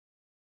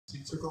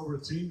He took over a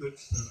team that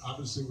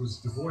obviously was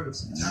devoid of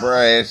some talent.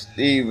 Brad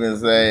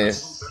Stevens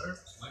ass.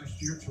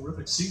 Last year,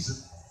 terrific season.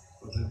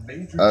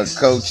 A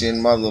coaching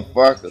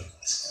motherfucker.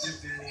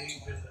 Give Danny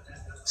Ainge and the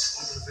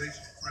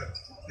organization credit.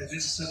 They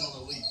didn't sit on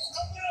the lead.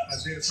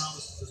 Isaiah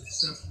Thomas is an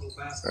exceptional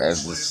basketball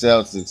As the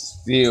Celtics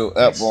still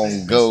up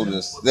on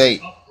Golden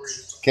State.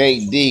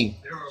 KD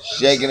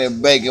shaking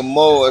and baking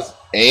Moore's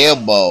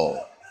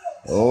elbow.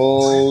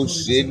 Oh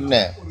shit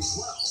now.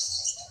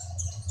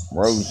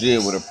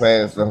 Rozier would have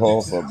passed the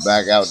Horford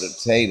back out to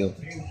Tatum.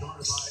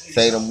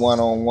 Tatum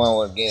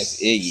one-on-one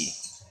against Iggy.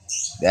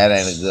 That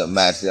ain't a good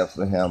matchup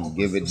for him.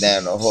 Give it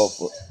down to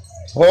Horford.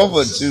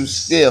 Horford too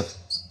stiff.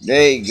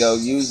 There you go.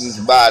 Use his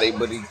body,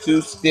 but he's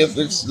too stiff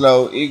and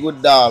slow.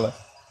 Iguodala.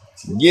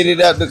 Get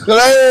it up to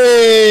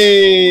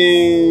Clay.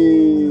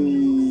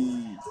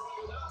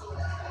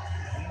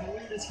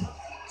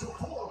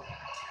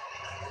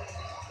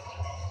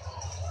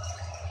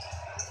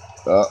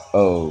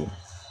 Uh-oh.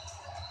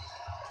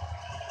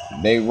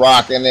 They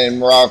rocking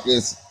and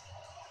raucous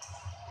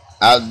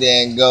out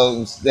there in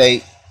Golden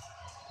State.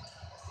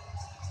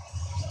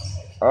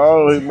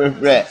 Oh, he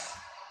missed that.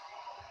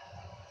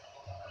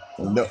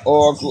 The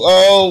Oracle.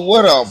 Oh,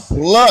 what a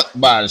pluck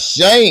by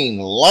Shane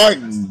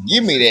Larkin.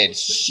 Give me that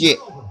shit.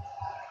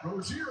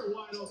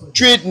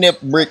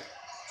 Tridnip brick.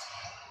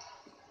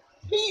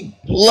 He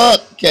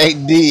plucked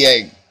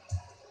KD.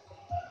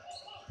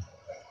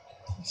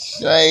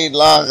 Shane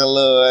Larkin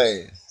little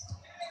ass.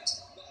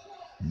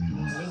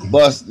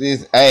 Bust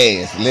this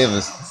ass.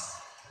 Liver's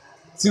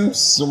too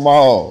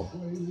small.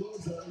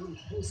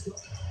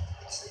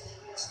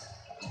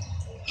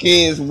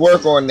 Kids,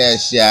 work on that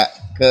shot,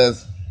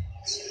 because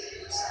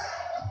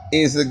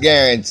it's a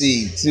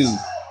guarantee too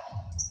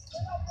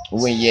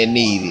when you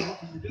need it.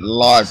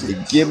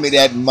 Larkin, give me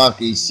that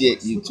monkey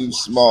shit. You too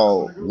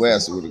small.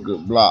 West with a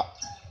good block.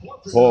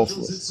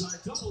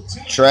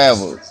 Horford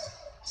travels.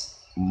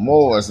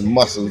 Morris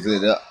muscles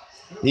it up.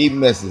 He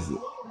misses it.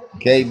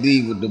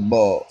 KD with the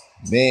ball.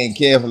 Being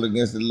careful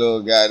against the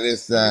little guy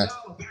this time.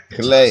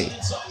 Clay.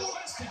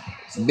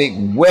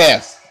 Big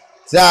West.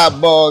 Tie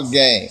ball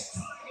game.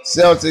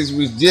 Celtics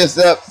was just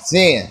up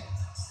 10.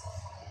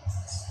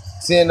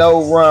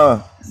 10-0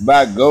 run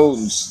by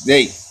Golden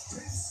State.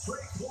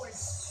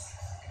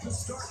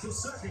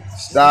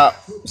 Stop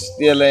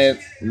stealing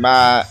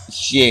my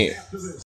shit.